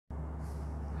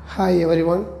Hi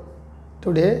everyone,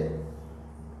 today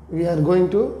we are going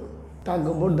to talk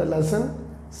about the lesson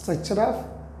structure of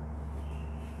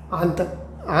Anther.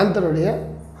 Anther உடைய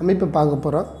அமைப்பை பார்க்க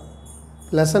போகிறோம்.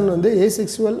 Lesson வந்து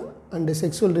asexual and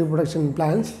sexual reproduction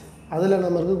plants. அதில்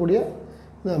நம்ம இருக்கக்கூடிய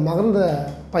இந்த மகரந்த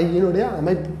பையினுடைய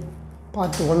அமைப்பு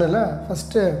பார்ட் ஒன்றில்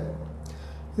ஃபஸ்ட்டு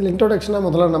இதில் இன்ட்ரோடக்ஷனாக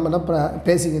முதல்ல நம்ம என்ன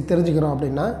தெரிஞ்சுக்கிறோம்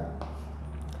அப்படின்னா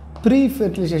ப்ரீ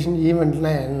ஃபெர்டிலைசேஷன்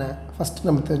ஈவெண்ட்னா என்ன ஃபஸ்ட்டு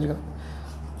நம்ம தெரிஞ்சுக்கிறோம்.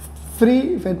 ப்ரீ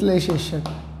ஃபெர்டிலைசேஷன்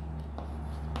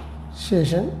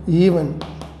ஈவெண்ட்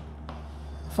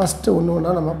ஃபஸ்ட்டு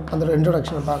ஒன்று நம்ம அந்த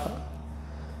இன்ட்ரோடக்ஷனை பார்க்கலாம்.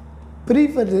 ப்ரீ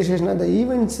ஃபெர்டிலைசேஷன் அந்த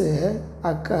ஈவெண்ட்ஸு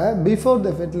பிஃபோர் த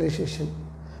ஃபெர்டிலைசேஷன்,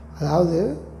 அதாவது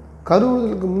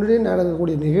கருவுதலுக்கு முன்னாடியே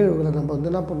நடக்கக்கூடிய நிகழ்வுகளை நம்ம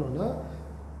வந்து என்ன பண்ணோம்னா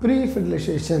ப்ரீ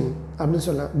ஃபெர்டிலைசேஷன் அப்படின்னு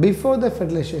சொல்லலாம். பிஃபோர் த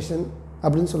ஃபெர்டிலைசேஷன்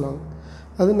அப்படின்னு சொல்லுவாங்க.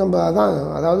 அது நம்ம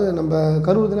அதாவது நம்ம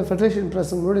கருவுதல் ஃபெர்டிலைசேஷன்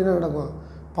ப்ராசஸ் முன்னாடி என்ன நடக்கும்,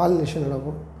 பாலினேஷன்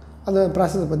நடக்கும். அந்த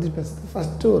ப்ராசஸை பற்றி பேசுகிறது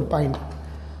ஃபஸ்ட்டு ஒரு பாயிண்ட்.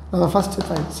 நம்ம ஃபஸ்ட்டு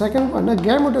பாயிண்ட். செகண்ட் பாயிண்ட்னா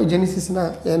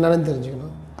கேமெட்டோஜெனிசிஸ்னால் என்னென்னு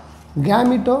தெரிஞ்சுக்கணும்.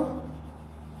 கேமெட்டோஜெனிசிஸ்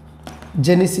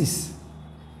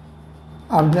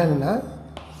அப்படின்னா என்னென்னா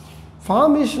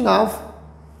formation of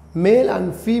male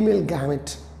and female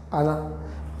gamete. அதான்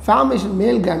ஃபார்மேஷன்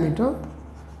மேல் கேமெட்டும்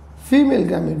ஃபீமேல்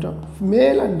கேமெட்டும்,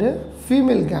 மேல் அண்டு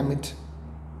ஃபீமேல் கேமெட்.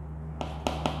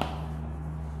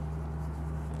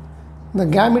 இந்த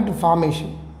கேமெட்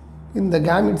ஃபார்மேஷன், இந்த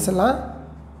கேமெட்ஸ் எல்லாம்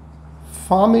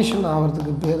ஃபார்மேஷன்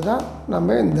ஆகிறதுக்கு பேர் தான்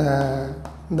நம்ம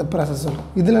இந்த ப்ராசஸ் சொல்கிறோம்.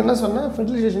 இதில் என்ன சொன்னால்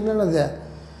ஃபெர்டிலைசேஷன் என்னது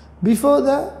பிஃபோர் த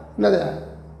என்னது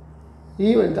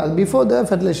ஈவெண்ட், அது பிஃபோர் த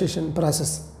ஃபெர்டிலைசேஷன்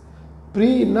ப்ராசஸ்.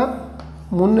 ப்ரீன்னா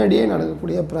முன்னாடியே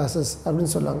நடக்கக்கூடிய ப்ராசஸ்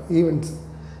அப்படின்னு சொல்லுவாங்க ஈவெண்ட்ஸ்.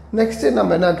 நெக்ஸ்ட்டு நம்ம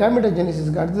என்ன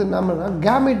கேமெட்டோஜெனிசிஸ்க்கு அடுத்தது நம்மனா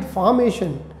கேமெட்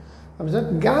ஃபார்மேஷன் அப்படின்னா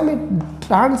கேமெட்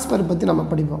ட்ரான்ஸ்ஃபர் பற்றி நம்ம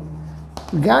படிப்போம்.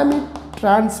 கேமெட்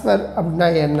ட்ரான்ஸ்ஃபர் அப்படின்னா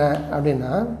என்ன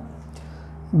அப்படின்னா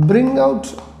bring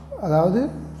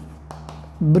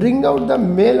out the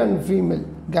male and female,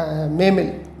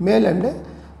 மேல் அண்டு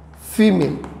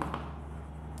ஃபீமேல்.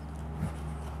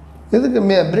 எதுக்கு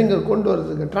பிரிங் கொண்டு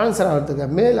வரதுக்கு, ட்ரான்ஸ்ஃபர்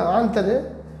ஆகிறதுக்கு. ஆந்தரு,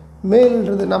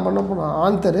 மேல்ன்றது என்ன பண்ண போனோம்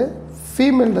ஆந்தரு,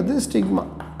 ஃபீமேல்ன்றது ஸ்டிக்மா.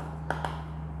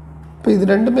 இப்போ இது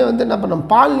ரெண்டுமே வந்து என்ன பண்ணோம்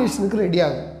பாலினேஷனுக்கு ரெடி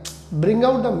ஆகும். Bring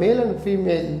out the male and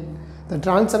female, the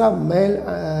transfer of male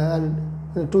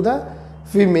to the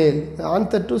female,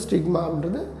 anther to stigma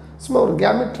அப்படின்றது சும்மா ஒரு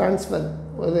கேமெட் ட்ரான்ஸ்ஃபர்.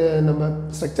 அது நம்ம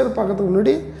ஸ்ட்ரக்சர் பார்க்கறதுக்கு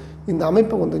முன்னாடி இந்த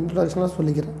அமைப்பை கொஞ்சம் இன்ட்ரடக்ஷனாக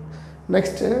சொல்லிக்கிறேன்.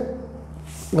 நெக்ஸ்ட்டு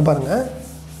இங்கே பாருங்கள்,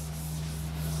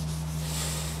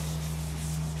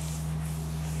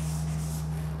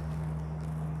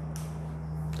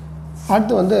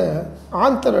 அடுத்து வந்து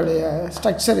ஆந்தருடைய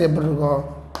ஸ்ட்ரக்சர் எப்படி இருக்கும்,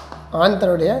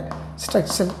 ஆந்தருடைய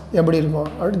ஸ்ட்ரக்சர் எப்படி இருக்கும்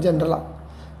அப்படின்னு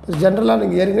ஜென்ரலாக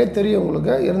நீங்கள் ஏற்கனவே தெரியும்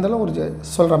உங்களுக்கு, இருந்தாலும் ஒரு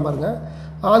சொல்கிறேன் பாருங்கள்.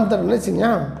 ஆந்தர்னு வச்சுங்க,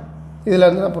 இதில்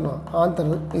வந்து என்ன பண்ணுவோம்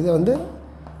ஆந்தர், இது வந்து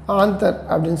ஆந்தர்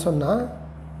அப்படின்னு சொன்னால்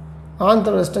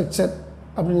ஆந்தரோட ஸ்ட்ரக்சர்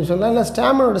அப்படின்னு சொல்லலாம். இல்லை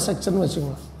ஸ்டாமனோட ஸ்ட்ரக்சர்னு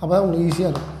வச்சுக்கோங்க, அப்போ தான் உங்களுக்கு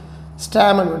ஈஸியாக இருக்கும்.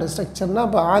 ஸ்டாமனோட ஸ்ட்ரக்சர்னால்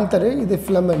அப்போ ஆந்தரு, இது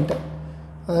ஃபிலமெண்ட்டு.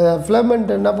 ஃபிலமெண்ட்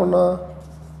என்ன பண்ணோம்,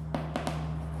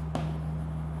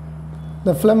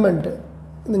 இந்த ஃபிலமெண்ட்டு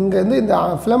இங்கே வந்து இந்த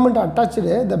filament attach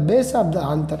the base of the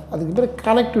anther, அதுக்கு பேர்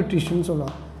கனெக்டிவ் டிஷ்யூன்னு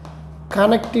சொல்லுவாங்க.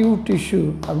 கனெக்டிவ் டிஷ்யூ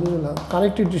அப்படின்னு சொல்லுவாங்க.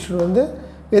 கனெக்டிவ் டிஷ்யூ வந்து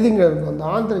எதுங்க இருக்கும், அந்த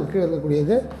ஆந்தருக்கு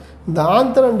இருக்கக்கூடியது. இந்த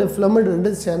ஆந்தர் அண்டு ஃபிலமெண்ட் ரெண்டு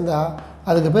சேர்ந்தால்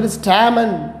அதுக்கு பேர்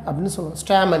ஸ்டாமன் அப்படின்னு சொல்லுவோம்.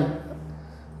 ஸ்டாமன்.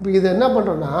 இப்போ இது என்ன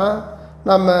பண்ணுறோன்னா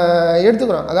நம்ம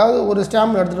எடுத்துக்கிறோம், அதாவது ஒரு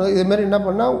ஸ்டாமன் எடுத்துக்கிறோம். இதுமாரி என்ன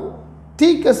பண்ணால்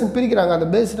தீக்கஸ் பிரிக்கிறாங்க அந்த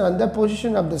பேஸ்டு அந்த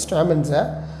பொசிஷன் ஆஃப் த ஸ்டாமன்ஸை.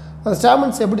 அந்த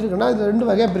ஸ்டாமன்ஸ் எப்படி இருக்குன்னா இது ரெண்டு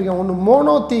வகையாக பிரிக்காங்க. ஒன்று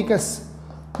மோனோதீக்கஸ்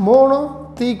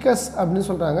அப்படின்னு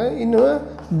சொல்கிறாங்க, இன்னும்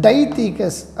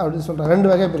டைதீக்கஸ் அப்படின்னு சொல்கிறாங்க. ரெண்டு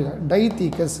வகையாக பிரிக்காங்க,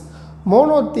 டைதீக்கஸ்,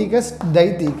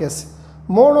 டைதீக்கஸ்.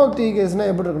 மோனோதீக்கஸ்னால்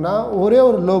எப்படி இருக்குன்னா ஒரே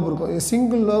ஒரு லோப் இருக்கும்,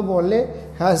 single lobe only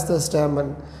has the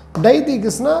stamen.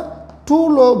 டைதீக்கஸ்னால் 2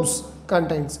 lobes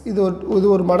contains. இது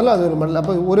ஒரு மடல், அது ஒரு மடல்,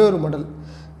 அப்போ ஒரே ஒரு மடல்.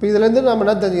 இப்போ இதுலேருந்து நம்ம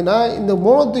என்ன தெரிஞ்சுன்னா இந்த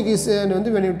மோனோதீக்கஸ்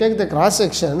வந்து when you take the cross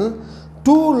section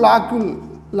 2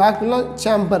 லாக்குலாம்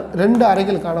chamber, 2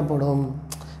 அறைகள் காணப்படும்.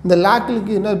 இந்த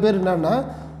லாக்கிலுக்கு இன்னொரு பேர் என்னன்னா,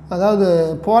 அதாவது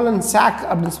போலன் சாக்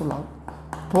அப்படின்னு சொல்லுவாங்க.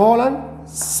 போலன்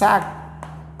சாக்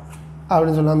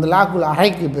அப்படின்னு சொல்லுவாங்க அந்த லாக்குள்ள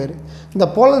அறைக்கு பேர். இந்த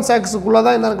போலன் சாக்ஸுக்குள்ளே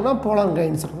தான் என்ன இருக்குன்னா போலன்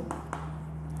கிரைன்ஸ் இருக்கும்.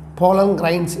 போலன்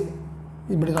கிரைன்ஸ்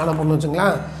இப்படி காணப்படணும்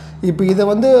வச்சுங்களேன். இப்போ இதை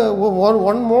வந்து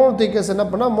ஒன் மோனோதீக்கஸ் என்ன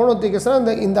பண்ணால்,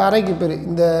 மோனோதீக்கஸ்னால் இந்த அறைக்கு பேர்.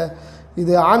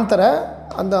 இது ஆந்தரை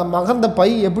அந்த மகர்ந்த பை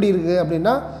எப்படி இருக்குது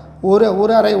அப்படின்னா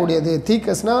ஒரு அறை உடையது.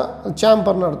 தீக்கஸ்னால்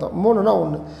சேம்பர்னு அர்த்தம், 3னா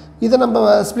 1. இதை நம்ம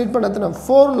ஸ்ப்ளிட் பண்ண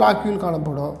 4 லாக்யூல்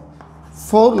காணப்படும்.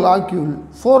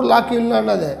 4 லாக்யூல்னா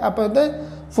என்னது, அப்போ வந்து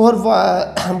 4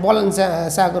 போலன்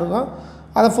சாக் இருக்கும்,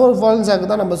 அதை ஃபாரின் சாக்கு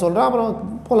தான் நம்ம சொல்கிறோம். அப்புறம்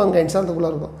போலன் கைன்ஸ் அதுக்குள்ளே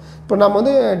இருக்கும். இப்போ நம்ம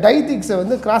வந்து டைத்திக்ஸை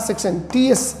வந்து cross section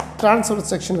DS transfer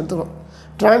section எடுத்துக்கிறோம்.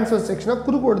 ட்ரான்ஸ்ஃபர் செக்ஷனாக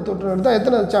குறுக்கு எடுத்துகிட்டு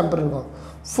எத்தனை சேம்பர் இருக்கும்?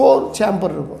 4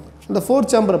 சேம்பர் இருக்கும். இந்த 4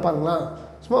 சேம்பரை பாருங்களேன்.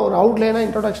 சும்மா ஒரு அவுட்லைனாக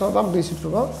இன்ட்ரொடக்ஷனாக தான் பேசிகிட்டு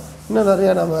இருக்கோம். இன்னும்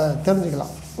நிறையா நம்ம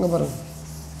தெரிஞ்சுக்கலாம். இங்கே பாருங்கள்.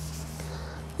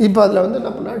 இப்போ அதில் வந்து என்ன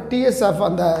பண்ணால் டிஎஸ் ஆஃப்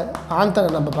அந்த ஆந்தரை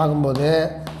நம்ம பார்க்கும்போது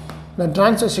இந்த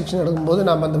ட்ரான்ஸ்ஃபர் செக்ஷன் எடுக்கும்போது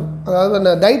நம்ம அந்த அதாவது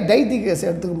அந்த டைத்திகஸ்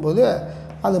எடுத்துக்கும்போது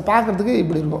அது பார்க்குறதுக்கு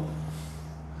இப்படி இருக்கும்.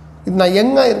 இது நான்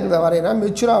யங்காக இருக்கிறத வரையினா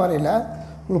மெச்சூராக வரையில்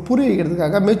உங்களுக்கு புரிய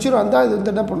வைக்கிறதுக்காக மெச்சூராக இருந்தால் இது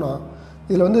வந்து என்ன பண்ணும்,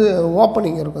 இதில் வந்து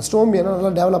ஓப்பனிங் இருக்கும், ஸ்டோமியெல்லாம்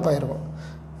நல்லா டெவலப் ஆகிருக்கும்.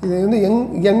 இது வந்து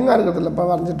யங்காக இருக்கிறதுல இப்போ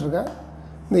வரைஞ்சிட்ருக்கேன்.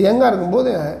 இந்த யங்காக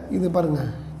இருக்கும்போது இது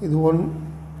பாருங்கள், இது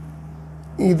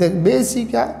இது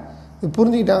பேசிக்காக இது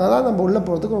புரிஞ்சுக்கிட்டாங்க தான் நம்ம உள்ளே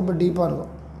போகிறதுக்கு ரொம்ப டீப்பாக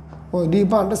இருக்கும். கொஞ்சம்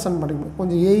டீப்பாக அண்டர்ஸ்டாண்ட் பண்ணிக்கணும்.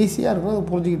 கொஞ்சம் ஈஸியாக இருக்கும் அதை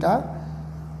புரிஞ்சுக்கிட்டா.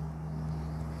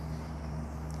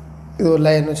 இது ஒரு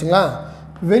லேயர்னு வச்சுக்கலாம்.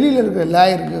 வெளியில் இருக்கிற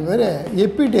லேயருக்கு வேறு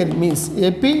எபிடெர்மிஸ்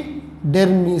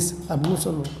அப்படின்னு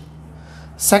சொல்லுவோம்.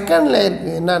 செகண்ட்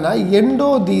லேயருக்கு என்னென்னா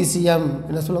எண்டோதீசியம்,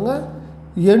 என்ன சொல்லுங்கள்,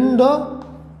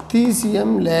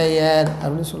 எண்டோதீசியம் லேயர்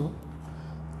அப்படின்னு சொல்லுவோம்.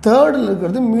 தேர்டில்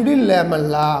இருக்கிறது மிடில்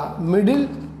லேமெல்லா. மிடில்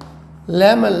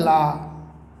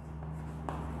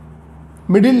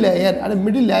லேயர் அது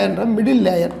மிடில் லேயர்ன்ற மிடில்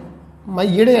லேயர்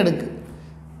இடையடுக்கு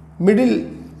மிடில்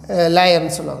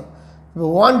லேயர்னு சொல்லுவாங்க. இப்போ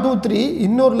 1 2 3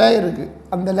 இன்னொரு லேயர் இருக்குது.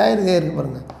 அந்த லேயர் இதே இருக்குது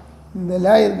பாருங்கள். இந்த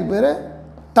லேயருக்கு பேர்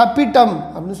டப்பிட்டம்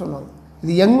அப்படின்னு சொல்லுவாங்க.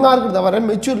 இது யங்காக இருக்கிறத வர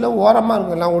மெச்சூரில் ஓரமாக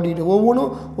இருக்கும், எல்லாம் ஓடிக்கிட்டு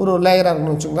ஒவ்வொன்றும் ஒரு லேயராக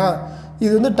இருக்குன்னு வச்சுங்களேன்.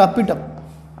 இது வந்து டப்பிட்டம்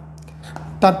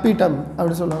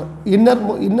அப்படின்னு சொல்லுவாங்க. Inner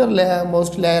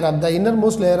most layer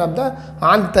of the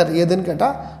anther எதுன்னு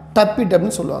கேட்டால்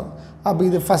டப்பிட்டம்னு சொல்லுவாங்க. அப்போ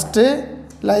இது ஃபஸ்ட்டு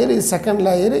லேயர், இது செகண்ட்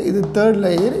லேயர், இது தேர்ட்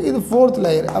லேயர், இது ஃபோர்த்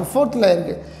லேயர். அப்போ ஃபோர்த்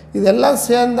லேயருக்கு இதெல்லாம்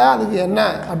சேர்ந்தால் அதுக்கு என்ன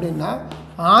அப்படின்னா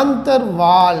ஆந்தர்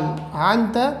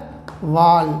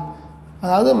வால்,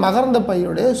 அதாவது மகரந்த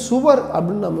பையுடைய சுவர்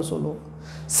அப்படின்னு நம்ம சொல்லுவோம்.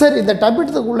 சரி, இந்த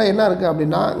டப்பிட்டத்துக்குள்ளே என்ன இருக்குது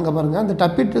அப்படின்னா இங்கே பாருங்கள். அந்த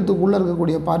டப்பிட்டத்துக்குள்ளே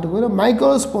இருக்கக்கூடிய பாட்டுக்கு பேர்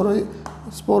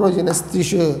மைக்ரோஸ்போரோஜினஸ்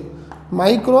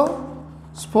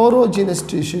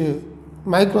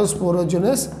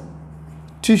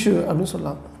டிஷ்யூ அப்படின்னு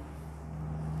சொல்லலாம்.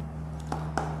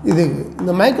 இது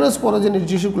இந்த மைக்ரோஸ்போரோஜினஸ்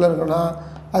டிஷ்யூக்குள்ளே இருக்குன்னா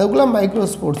அதுக்குள்ளே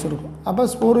மைக்ரோஸ்போர்ட்ஸ் இருக்கும். அப்போ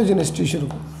ஸ்போரோஜினஸ் டிஷ்யூ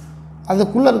இருக்கும்.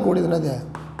 அதுக்குள்ளே இருக்கக்கூடியது என்னது?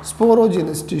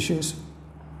 Sporogenous tissues.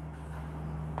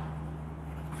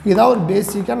 இதான் ஒரு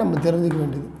பேசிக்காக நம்ம தெரிஞ்சுக்க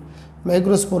வேண்டியது.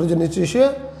 மைக்ரோஸ்போரோஜினஸ் டிஷ்யூ,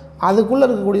 அதுக்குள்ளே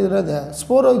இருக்கக்கூடியது என்னது?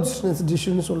 ஸ்போரோஜினஸ்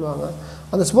டிஷ்யூன்னு சொல்லுவாங்க.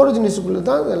 அந்த ஸ்போரோஜினஸுக்குள்ளே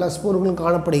தான் எல்லா ஸ்போர்களும்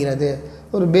காணப்படுகிறது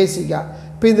ஒரு பேசிக்காக.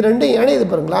 இப்போ இது ரெண்டும் இணையது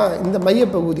பாருங்களா. இந்த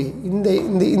மையப்பகுதி இந்த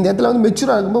இந்த இந்த இடத்துல வந்து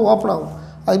மெச்சூராக இருக்கும்போது ஓப்பன் ஆகும்.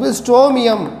 அது பேர்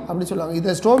ஸ்டோமியம் அப்படின்னு சொல்லுவாங்க.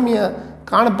 இதில் ஸ்டோமியம்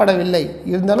காணப்படவில்லை,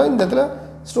 இருந்தாலும் இந்த இடத்துல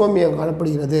ஸ்டோமியம்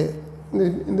காணப்படுகிறது.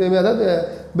 இந்த அதாவது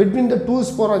பிட்வீன் த 2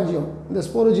 ஸ்போராஞ்சியம், இந்த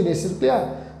ஸ்போரோஜினஸ் இருக்கு இல்லையா,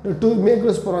 இந்த 2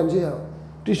 மேக்ரோஸ்போராஞ்சியம்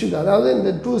டிஷ்யூக்கு, அதாவது இந்த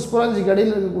 2 ஸ்போராஞ்சிக்கு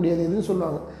இடையில் இருக்கக்கூடியது இதுன்னு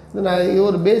சொல்லுவாங்க. இது நான் இது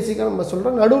ஒரு பேசிக்காக நம்ம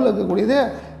சொல்கிறோம். நடுவில் இருக்கக்கூடியது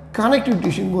கனெக்டிவ்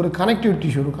டிஷ்யூ. ஒரு கனெக்டிவ்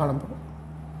டிஷ்யூ காணப்படும்.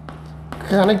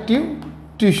 கனெக்டிவ்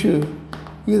டிஷ்யூ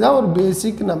இதுதான் ஒரு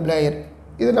பேசிக் நம்ம லேயர்.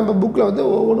 இது நம்ம புக்கில் வந்து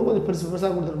ஒவ்வொன்றும் கொஞ்சம்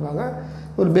பெருசாக கொடுத்துருப்பாங்க.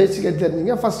 ஒரு பேசிக்காக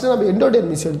தெரிஞ்சுங்க. ஃபஸ்ட்டு நம்ம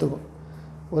எண்டோடெர்மிஸ் எடுத்துக்கோம்.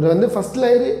 ஒரு வந்து first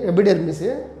layer எபிடெர்மிஸு,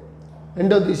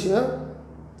 endothecium,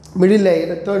 middle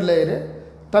layer, third layer,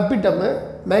 டப்பிட்டம்மு,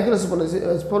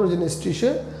 மைக்ரோஸ்போரோஜினஸ்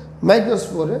tissue,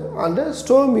 மைக்ரோஸ்போரு and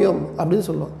stomium அப்படின்னு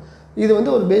சொல்லுவோம். இது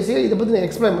வந்து ஒரு பேசிக்காக இதை பற்றி நான்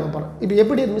எக்ஸ்பிளைன் பண்ண போகிறேன். இப்போ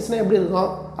எபிடெர்மிஸ்னால் எப்படி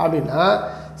இருக்கும் அப்படின்னா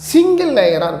சிங்கிள்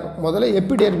லேயராக இருக்கும். முதல்ல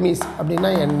எபிடெர்மிஸ் அப்படின்னா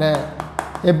என்ன?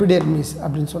 எபிடெர்மிஸ்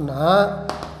அப்படின்னு சொன்னால்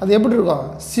அது எப்படி இருக்கும்?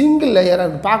 சிங்கிள் லேயராக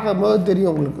இருக்குது. பார்க்கும்போது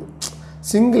தெரியும் உங்களுக்கு,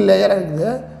 சிங்கிள் லேயராக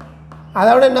இருக்குது.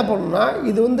 அதோட என்ன பண்ணணும்னா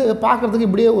இது வந்து பார்க்குறதுக்கு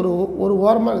இப்படியே ஒரு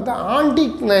ஓரமாக இருக்குது.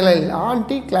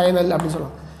 ஆன்டிக்ளைனல் அப்படின்னு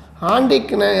சொல்லுவாங்க.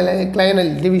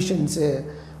 ஆன்டிக்ளைனல் டிவிஷன்ஸு,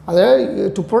 அதாவது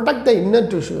to protect the inner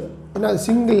tissue. ஏன்னா அது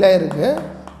சிங்கிள் லேயருக்கு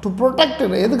டு ப்ரொடெக்ட்,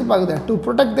 எதுக்கு பார்க்குது? To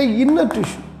protect the inner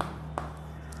tissue.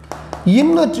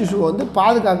 Inner tissue வந்து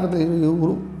பாதுகாக்கிறதுக்கு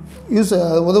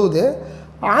உதவுது.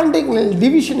 ஆன்டிக்ளைனல்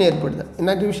டிவிஷன் ஏற்படுது.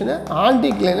 என்ன டிவிஷனு?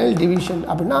 ஆன்டிக்ளைனல் டிவிஷன்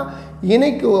அப்படின்னா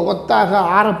இணைக்கு ஒத்தாக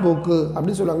ஆரப்போக்கு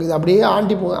அப்படின்னு சொல்லுவாங்க. இது அப்படியே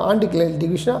ஆன்டிக்ளைனல்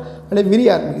டிவிஷனாக அப்படியே விரிய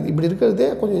ஆரம்பிக்குது. இப்படி இருக்கிறது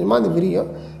கொஞ்சம் கொஞ்சமாக அந்த விரியும்.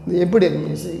 இந்த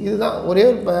எபிடெர்மிஸ் இதுதான் ஒரே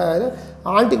ஒரு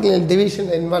ஆன்டிக்ளைனல் டிவிஷன்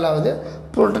இன்வால்வ் ஆகுது.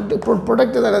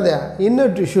 ப்ரொடெக்ட் தானது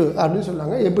இன்னர் டிஷ்யூ அப்படின்னு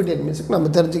சொல்லுவாங்க. எபிடெர்மிஸுக்கு நம்ம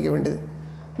தெரிஞ்சிக்க வேண்டியது.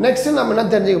 நெக்ஸ்ட்டு நம்ம என்ன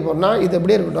தெரிஞ்சுக்க போகிறோம்னா இது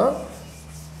எப்படியே இருக்கட்டும்.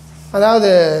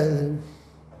 அதாவது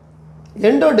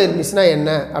எண்டோடெர்மிஸ்னால் என்ன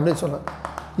அப்படின்னு சொல்லலாம்.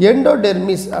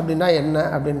 எண்டோடெர்மிஸ் அப்படின்னா என்ன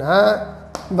அப்படின்னா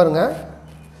பாருங்கள்,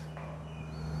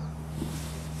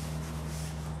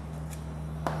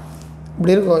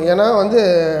 இப்படி இருக்கும். ஏன்னா வந்து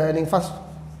நீங்கள்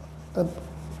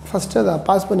ஃபஸ்ட்டு அதை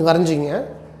பாஸ் பண்ணி வரைஞ்சிங்க.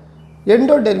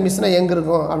 எண்டோடெர்மிஸ்னால் எங்கே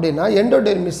இருக்கும் அப்படின்னா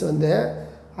எண்டோடெர்மிஸ் வந்து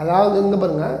அதாவது இங்கே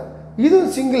பாருங்கள் இது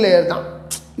சிங்கிள் லேயர் தான்.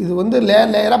 இது வந்து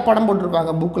லேயராக படம்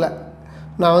போட்டிருப்பாங்க புக்கில்.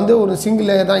 நான் வந்து ஒரு சிங்கிள்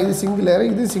லேயர் தான், இது சிங்கிள் லேயர்,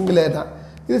 இது சிங்கிள் லேயர் தான்.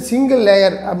 இது சிங்கிள்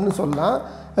லேயர் அப்படின்னு சொல்லலாம்.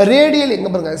 ரேடியல் எங்கே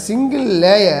பாருங்கள் சிங்கிள்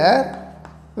லேயர்.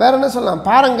 வேறு என்ன சொல்லலாம்,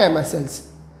 பாரங்கைமா செல்ஸ்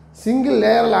சிங்கிள்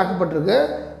லேயரில் ஆக்கப்பட்டிருக்கு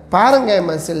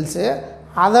பாரங்கைமா செல்ஸு.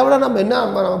 அதை விட நம்ம என்ன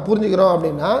நம்ம புரிஞ்சுக்கிறோம்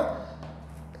அப்படின்னா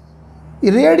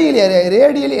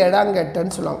ரேடியலி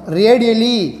எலாங்கேட்டட்னு சொல்லுவாங்க.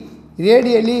 ரேடியலி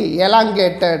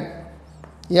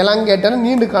எலாங்கேட்டட்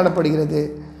நீண்டு காணப்படுகிறது.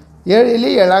 ரேடியலி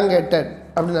எலாங்கேட்டட்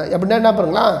அப்படின்னா என்ன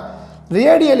பாருங்களா,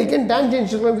 ரேடியலிக்கும்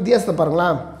டான்ஜென்ஷியலுக்கும் வித்தியாசத்தை பாருங்களா.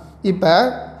 இப்போ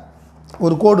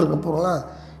ஒரு கோடு இருக்க போகிறோங்களா,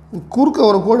 குறுக்க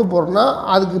ஒரு கோடு போடுறோன்னா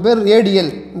அதுக்கு பேர்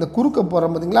ரேடியல். இந்த குறுக்க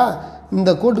போகிறோம் பார்த்தீங்களா, இந்த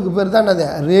கோட்டுக்கு பேர் தான் என்னது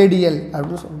ரேடியல்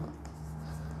அப்படின்னு சொல்லணும்.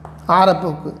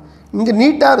 ஆரப்போக்கு இங்கே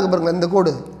நீட்டாக இருக்குது பாருங்களா இந்த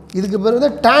கோடு, இதுக்கு பேர்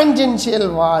வந்து டான்ஜென்ஷியல்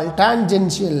வால்.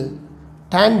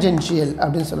 டான்ஜென்ஷியல்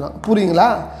அப்படின்னு சொல்லலாம். புரியுங்களா?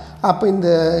 அப்போ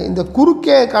இந்த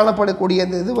குறுக்கே காணப்படக்கூடிய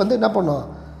இந்த இது வந்து என்ன பண்ணும்,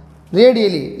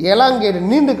 ரேடியலி எலாங்கேட்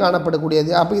நீண்டு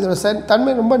காணப்படக்கூடியது. அப்போ இதோட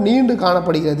தன்மை ரொம்ப நீண்டு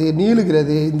காணப்படுகிறது,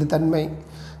 நீளுகிறது இந்த தன்மை.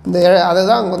 இந்த அதை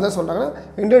தான் அவங்க வந்து சொல்கிறாங்கன்னா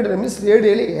எண்டோடெர்மிஸ்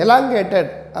ரேடியலி எலாங்கேட்டட்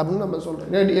அப்படின்னு நம்ம சொல்கிறோம்.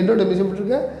 எண்டோடெர்மிஸ் எப்படி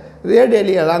இருக்கு,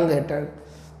 ரேடியலி எலாங்கேட்டட்.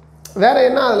 வேறு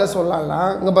என்ன அதில் சொல்லலாம்,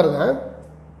 இங்கே பாருங்கள்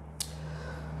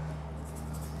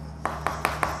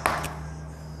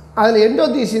அதில்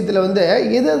எண்டோதீசியத்தில் வந்து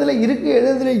எது அதில் இருக்குது எது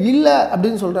அதில் இல்லை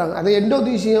அப்படின்னு சொல்கிறாங்க. அது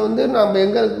எண்டோதீசியம் வந்து நம்ம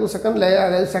எங்கே இருக்கும் செகண்ட் லேயர்,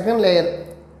 அதாவது second layer.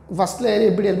 First layer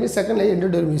epidermis, second layer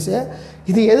எண்டோடெர்மிஸு.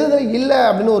 இது எது அதில் இல்லை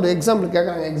அப்படின்னு ஒரு எக்ஸாம்பிள்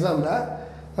கேட்குறாங்க எக்ஸாமில்.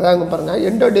 அதாங்க பாருங்கள்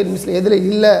எண்டோடெர்மிஸில் எதில்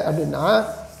இல்லை அப்படின்னா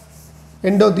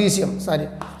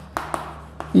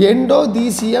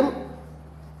எண்டோதீசியம்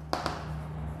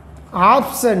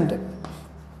ஆப்சண்ட்.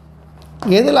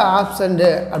 எதில் ஆப்சண்ட்டு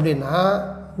அப்படின்னா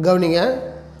கவனிங்க,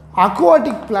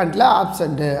 அக்வாட்டிக் பிளான்ட்டில்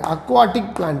ஆப்சண்ட்டு.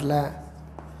 அக்வாட்டிக் பிளான்ட்டில்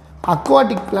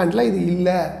இது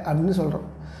இல்லை அப்படின்னு சொல்கிறோம்.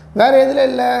 வேறு எதில்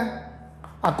இல்லை,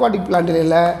 அக்வாட்டிக் பிளான்ட்டில்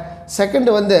இல்லை.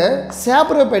 செகண்டு வந்து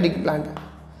சேப்ரோபைட்டிக்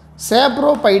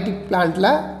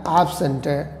பிளான்ட்டில்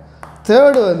ஆப்சண்ட்டு.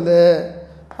 தேர்டு வந்து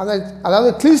அதாவது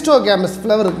கிளிஸ்டோகேமஸ்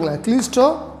ஃப்ளவர் இருக்குங்களா,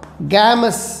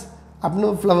 கிளிஸ்டோகேமஸ்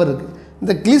அப்படின்னு ஃப்ளவர் இருக்குது.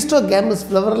 இந்த கிளிஸ்டோகேமஸ்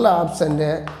ஃப்ளவரில் ஆப்சண்ட்டு.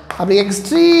 அப்படி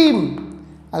எக்ஸ்ட்ரீம்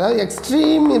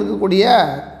இருக்கக்கூடிய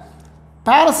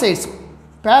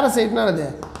பேரசைட்னா அது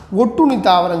ஒட்டுண்ணி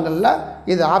தாவரங்களில்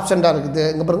இது ஆப்சண்ட்டாக இருக்குது.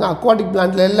 இங்கே பாருங்கள் அக்வாட்டிக்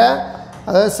பிளான்ட்டில் இல்லை,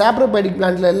 அதாவது சாப்ரோபைடிக்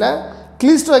பிளான்ட்டில் இல்லை.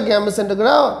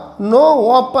 கிளிஸ்டோகேமஸ்ன்றா நோ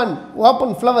ஓப்பன்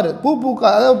ஃப்ளவர், பூ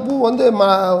அதாவது பூ வந்து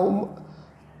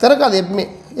திறக்காது, எப்பயுமே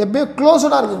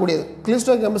க்ளோஸ்டாக இருக்கக்கூடியது.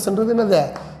 கிளிஸ்டோகேமஸ்ன்றது என்னது,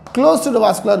 க்ளோஸ்டு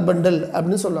வாஸ்குலர் பண்டல்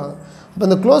அப்படின்னு சொல்லுவாங்க. இப்போ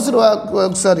இந்த க்ளோஸ்டு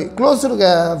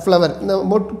ஃப்ளவர், இந்த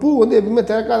பூ வந்து எப்பவுமே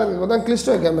திறக்காத இருக்கிறது தான்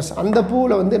கிளிஸ்டோகேமஸ். அந்த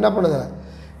பூவில் வந்து என்ன பண்ணுது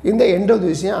இந்த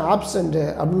எண்டோதீசியம் ஆப்சண்ட்டு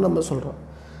அப்படின்னு நம்ம சொல்கிறோம்.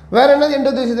 வேறு என்னது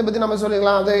எண்டோதீசியத்தை பற்றி நம்ம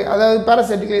சொல்லிக்கலாம். அதாவது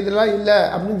பேராசைட்டிக்கல் இதெல்லாம் இல்லை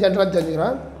அப்படின்னு ஜென்ரலாக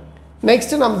தெரிஞ்சுக்கிறோம்.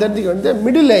 நெக்ஸ்ட்டு நம்ம தெரிஞ்சுக்க வேண்டியது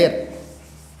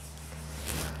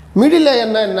மிடில்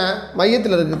லேயர்னால் என்ன,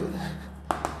 மையத்தில் இருக்குது.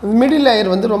 மிடில் லேயர்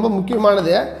வந்து ரொம்ப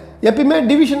முக்கியமானது. எப்பயுமே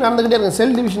டிவிஷன் நடந்துக்கிட்டே இருக்கும்,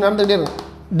 செல் டிவிஷன் நடந்துக்கிட்டே இருக்கும்,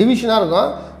 டிவிஷனாக இருக்கும்.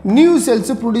 நியூ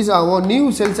செல்ஸு ப்ரொடியூஸ் ஆகும். நியூ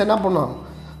செல்ஸ் என்ன பண்ணும்,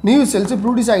 நியூ செல்ஸு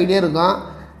ப்ரொடியூஸ் ஆகிட்டே இருக்கும்.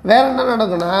 வேறு என்ன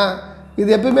நடக்கும்னா இது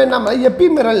எப்பயுமே நம்ம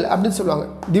எபிமெரல் அப்படின்னு சொல்லுவாங்க.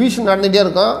 டிவிஷன் நடந்துகிட்டே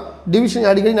இருக்கும், டிவிஷன்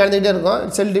அடிக்கடி நடந்துகிட்டே இருக்கும்.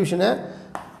 செல் division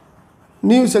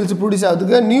new cells produce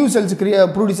ஆகுதுக்கு new cells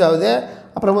produce ஆகுது.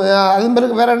 அப்புறம் அது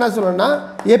பிறகு வேறு என்ன சொல்லணும்னா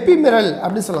எபிமெரல்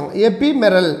அப்படின்னு சொல்லுவாங்க.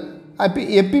 எபிமெரல்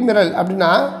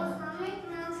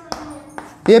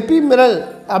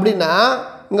அப்படின்னா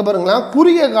இங்கே பாருங்களா,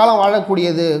 குறுகிய காலம்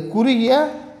வாழக்கூடியது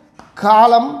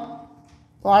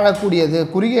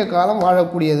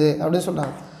அப்படின்னு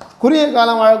சொல்கிறாங்க. குறுகிய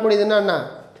காலம் வாழக்கூடியது என்னன்னா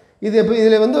இது இப்போ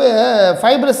இதில் வந்து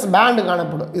ஃபைப்ரஸ் பேண்டு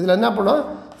காணப்படும். இதில் என்ன பண்ணும்,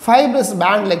 ஃபைப்ரஸ்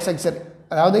பேண்ட் லைக் ஸ்ட்ரக்சர்.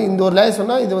 அதாவது இந்த ஒரு லேயர்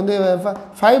சொன்னால் இது வந்து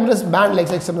ஃபைப்ரஸ் பேண்ட் லைக்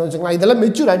ஸ்ட்ரக்சர்னு வச்சுக்கலாம். இதெல்லாம்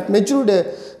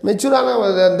மெச்சூரான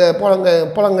அந்த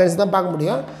போலங்கைஸ் தான் பார்க்க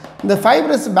முடியும். இந்த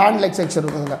ஃபைப்ரஸ் பேண்ட் லைக் ஸ்ட்ரக்சர்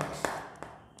இருக்கும். இதில்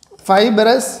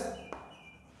ஃபைப்ரஸ்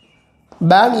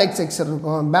பேண்ட் லைக்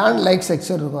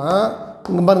ஸ்ட்ரக்சர் இருக்கும்.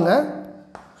 இங்கே பாருங்கள்,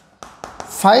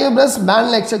 fibrous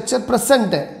pant like structure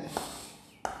present.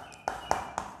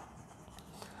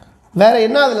 வேறு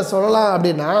என்ன அதில் சொல்லலாம்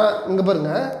அப்படின்னா இங்கே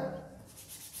பாருங்கள்,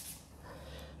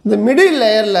 இந்த மிடில்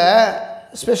லேயரில்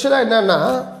ஸ்பெஷலாக என்னென்னா,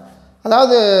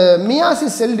 அதாவது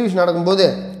மியாசிஸ் செல் டிவிஷன் நடக்கும்போது,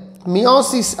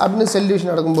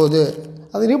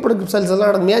 அது ரீப்ரொடக்டிவ் செல்ஸ் எல்லாம்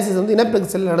நடக்கும். மியாசிஸ் வந்து இனப்பெருக்க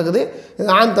செல் நடக்குது, இது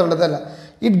ஆந்தர்ன்றதில்ல.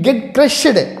 It get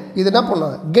crushed. இது என்ன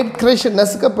பண்ணும், கெட் க்ரஷ்டு,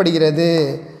 நசுக்கப்படுகிறது.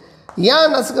 ஏன்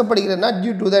நசுக்கப்படுகிறதுனா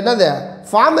டியூ டு என்னது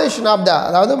ஃபார்மேஷன் ஆஃப்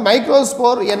அதாவது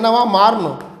மைக்ரோஸ்போர் என்னவா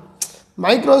மாறணும்.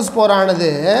 மைக்ரோஸ்போர்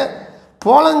ஆனது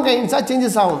போலன் கிரைன்ஸாக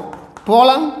சேஞ்சஸ்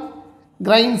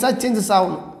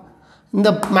ஆகணும். இந்த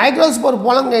மைக்ரோஸ்போர்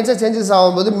போலன் கைன்ஸாக சேஞ்சஸ்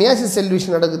ஆகும்போது மியாசிஸ் செல்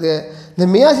டிவிஷன் நடக்குது. இந்த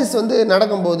மியாசிஸ் வந்து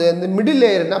நடக்கும்போது இந்த மிடில்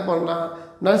லேயர் என்ன பண்ணலாம்,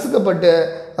 நசுக்கப்பட்டு,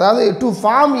 அதாவது to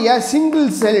form A single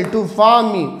cell, to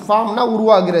ஃபார்ம்னா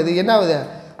உருவாகிறது, என்ன ஆகுது,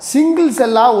 சிங்கிள்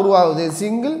செல்லாக உருவாகுது.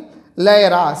 சிங்கிள்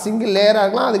லேயராக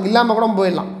இருக்கலாம், அதுக்கு இல்லாமல் கூட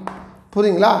போயிடலாம்.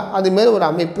 புரியுங்களா? அதுமாரி ஒரு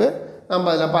அமைப்பு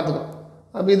நம்ம அதில் பார்த்துக்கணும்.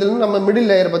 அப்போ இதில் நம்ம மிடில்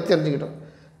லேயரை பற்றி தெரிஞ்சுக்கிட்டோம்.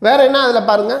 வேறு என்ன அதில்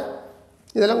பாருங்கள்,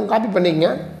 இதெல்லாம் காப்பி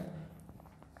பண்ணிக்கங்க.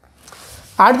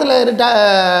 அடுத்த லேயர்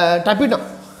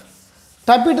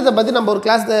டப்பிட்டத்தை பற்றி நம்ம ஒரு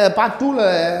கிளாஸ் பார்ட் 2ல்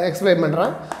எக்ஸ்பிளைன்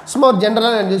பண்ணுறேன். சும்மா ஒரு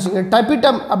ஜென்ரலாக நினச்சிங்க.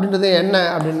 டப்பிட்டம் அப்படின்றது என்ன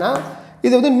அப்படின்னா,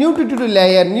 இது வந்து நியூட்ரிட்டிவ்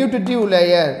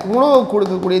லேயர், உணவு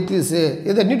கொடுக்கக்கூடிய தீசு.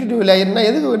 இது நியூட்ரிட்டிவ் லேயர்னால்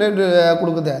எதுக்கு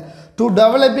கொடுக்குது, டு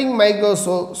டெவலப்பிங்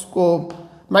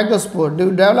மைக்ரோஸ்போர்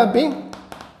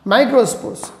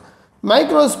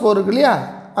இருக்கு இல்லையா,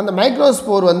 அந்த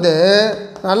மைக்ரோஸ்போர் வந்து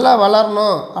நல்லா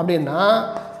வளரணும் அப்படின்னா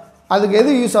அதுக்கு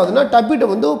எது யூஸ் ஆகுதுன்னா,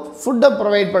 டப்பிட்டம் வந்து ஃபுட்டை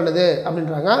ப்ரொவைட் பண்ணுது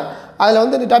அப்படின்றாங்க. அதில்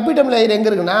வந்து இந்த டப்பிட்டம் லேயர் எங்கே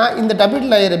இருக்குன்னா, இந்த டப்பிட்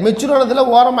லேயர் மெச்சூரானதில்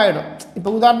ஓரமாகிடும். இப்போ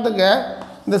உதாரணத்துக்கு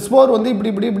இந்த ஸ்போர் வந்து இப்படி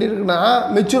இருக்குன்னா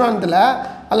மெச்சூரானத்தில்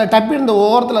அதில் டப்பிட் இந்த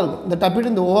ஓரத்தில் இருக்கும். இந்த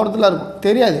டப்பிட் இந்த ஓரத்தில் இருக்கும்,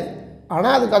 தெரியாது.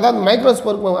 ஆனால் அதுக்கு அதான் அந்த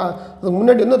மைக்ரோஸ்போருக்கு அதுக்கு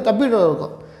முன்னாடி வந்து டப்பிடம்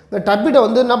இருக்கும். இந்த டப்பிட்டை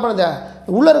வந்து என்ன பண்ணுது,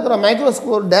 உள்ளே இருக்கிற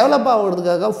மைக்ரோஸ்போர் டெவலப்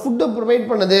ஆகிறதுக்காக ஃபுட்டை ப்ரொவைட்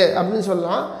பண்ணுது அப்படின்னு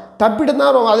சொல்லலாம். டப்பிட்டம் தான்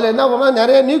வரும். அதில் என்ன பண்ணால்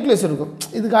நிறைய நியூக்ளியஸ் இருக்கும்.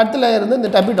 இதுக்கு அடுத்த லேயர் வந்து இந்த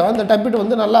டப்பிட்டம்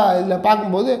வந்து நல்லா இதில்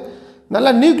பார்க்கும்போது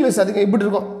நல்லா நியூக்ளியஸ் அதிகம் இப்படி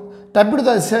இருக்கும்.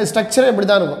 டப்பிட்டம் ஸ்ட்ரக்சரே இப்படி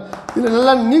தான் இருக்கும். இதில்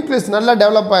நல்லா நியூக்ளியஸ் நல்லா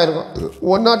டெவலப் ஆகிருக்கும்.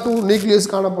 1 or 2 நியூக்ளியஸ்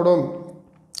காணப்படும்.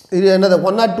 இது என்னது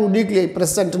 1 or 2 நியூக்ளியை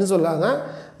ப்ரெசன்ட்னு சொல்லுவாங்க.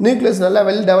 நியூக்ளியஸ் நல்லா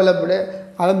வெல் டெவலப்டு.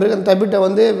 அதன் பிறகு அந்த டப்பிட்டை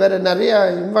வந்து வேறு நிறைய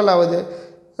இன்வால்வ் ஆகுது.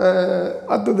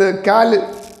 அடுத்தது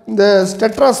இந்த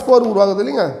டெட்ராஸ்போர் உருவாகுது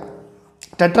இல்லைங்க,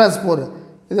 டெட்ராஸ்போர்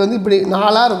இது வந்து இப்படி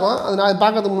 4ஆக இருக்கும். அது நான்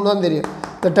பார்க்கறதுக்கு முன்னாடி தெரியும்.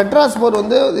 இந்த டெட்ராஸ்போர்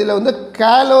வந்து இதில் வந்து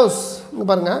இங்கே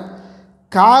பாருங்கள்,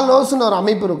 காலோஸ்னு ஒரு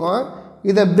அமைப்பு இருக்கும்.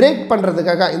 இதை பிரேக்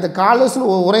பண்ணுறதுக்காக இந்த காலோஸ்னு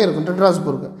ஒரு உரை இருக்கும்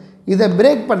டெட்ராஸ்போருக்கு. இதை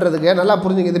பிரேக் பண்ணுறதுக்கு நல்லா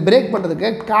புரிஞ்சுங்க, இதை பிரேக் பண்ணுறதுக்கு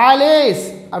காலேஸ்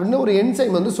அப்படின்னு ஒரு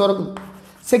என்சைம் வந்து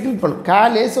செக்ரீட் பண்ணும்.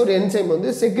 காலேஸ் ஒரு என்சைம் வந்து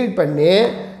செக்ரீட் பண்ணி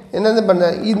என்னென்ன பண்ண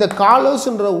இந்த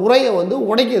காலோஸ்ன்ற உரையை வந்து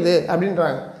உடைக்குது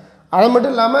அப்படின்றாங்க. அது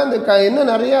மட்டும் இல்லாமல் இந்த இன்னும்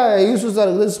நிறைய யூஸஸாக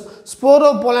இருக்குது.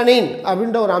 ஸ்போரோபோலனின்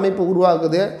அப்படின்ற ஒரு அமைப்பு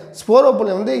உருவாக்குது.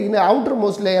 ஸ்போரோபோலன் வந்து இந்த அவுட்டர்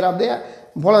மோஸ்ட் லேயர் அப்படியே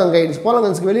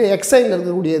போலங்கைன்ஸ்க்கு வெளியே எக்ஸைனில்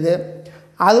இருக்கக்கூடியது.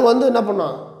 அது வந்து என்ன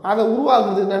பண்ணோம், அதை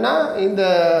உருவாக்குறது என்னென்னா இந்த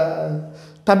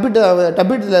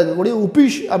டப்பிட்டில் இருக்கக்கூடிய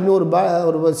உபிஷ் அப்படின்னு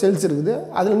ஒரு செல்ஸ் இருக்குது.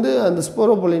 அது வந்து அந்த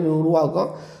ஸ்போரோபோலின்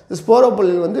உருவாக்கும்.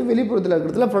 ஸ்போரோபோலின் வந்து வெளிப்புறத்தில்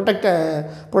இருக்கிறதுல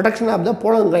ப்ரொடெக்ஷன் ஆஃப் த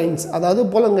போலங்கைன்ஸ், அதாவது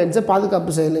போலங்கைன்ஸை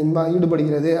பாதுகாப்பு செயலில்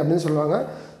ஈடுபடுகிறது அப்படின்னு சொல்லுவாங்க.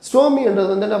 ஸ்டோமின்றது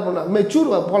வந்து என்ன பண்ணால் மெச்சூர்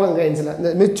போலங்கைன்ஸில், இந்த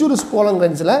மெச்சூர்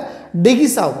போலங்கைன்ஸில்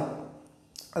டெகிஸ் ஆகும்.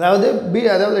 அதாவது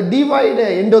டிவைடு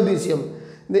எண்டோதீசியம்.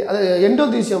 இந்த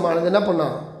எண்டோதீசியம் ஆனது என்ன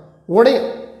பண்ணால் உடையும்.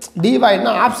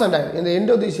 டிவைட்னா ஆப்சண்ட் ஆகிடும். இந்த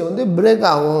எண்டோதீசியம் வந்து பிரேக்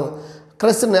ஆகும்,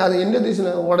 க்ரஸ்ன்னு. அது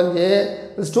எண்டோதீசியம் உடஞ்சி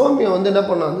ஸ்டோமியை வந்து என்ன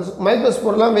பண்ணோம், அந்த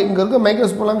மைக்ரோஸ்போர்லாம் இங்கே இருக்க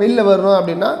மைக்ரோஸ்போர்லாம் வெளில வரணும்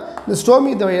அப்படின்னா இந்த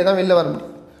ஸ்டோமியத்தை வழியாக தான் வெளில வர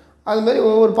முடியும். அதுமாதிரி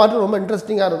ஒவ்வொரு பாட்டும் ரொம்ப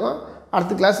இன்ட்ரெஸ்டிங்காக இருக்கும்.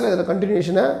 அடுத்த கிளாஸில் இதில்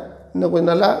கண்டினியூஷனை இன்னும்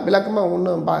கொஞ்சம் நல்லா விளக்கமாக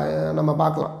நம்ம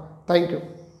பார்க்கலாம். தேங்க்யூ.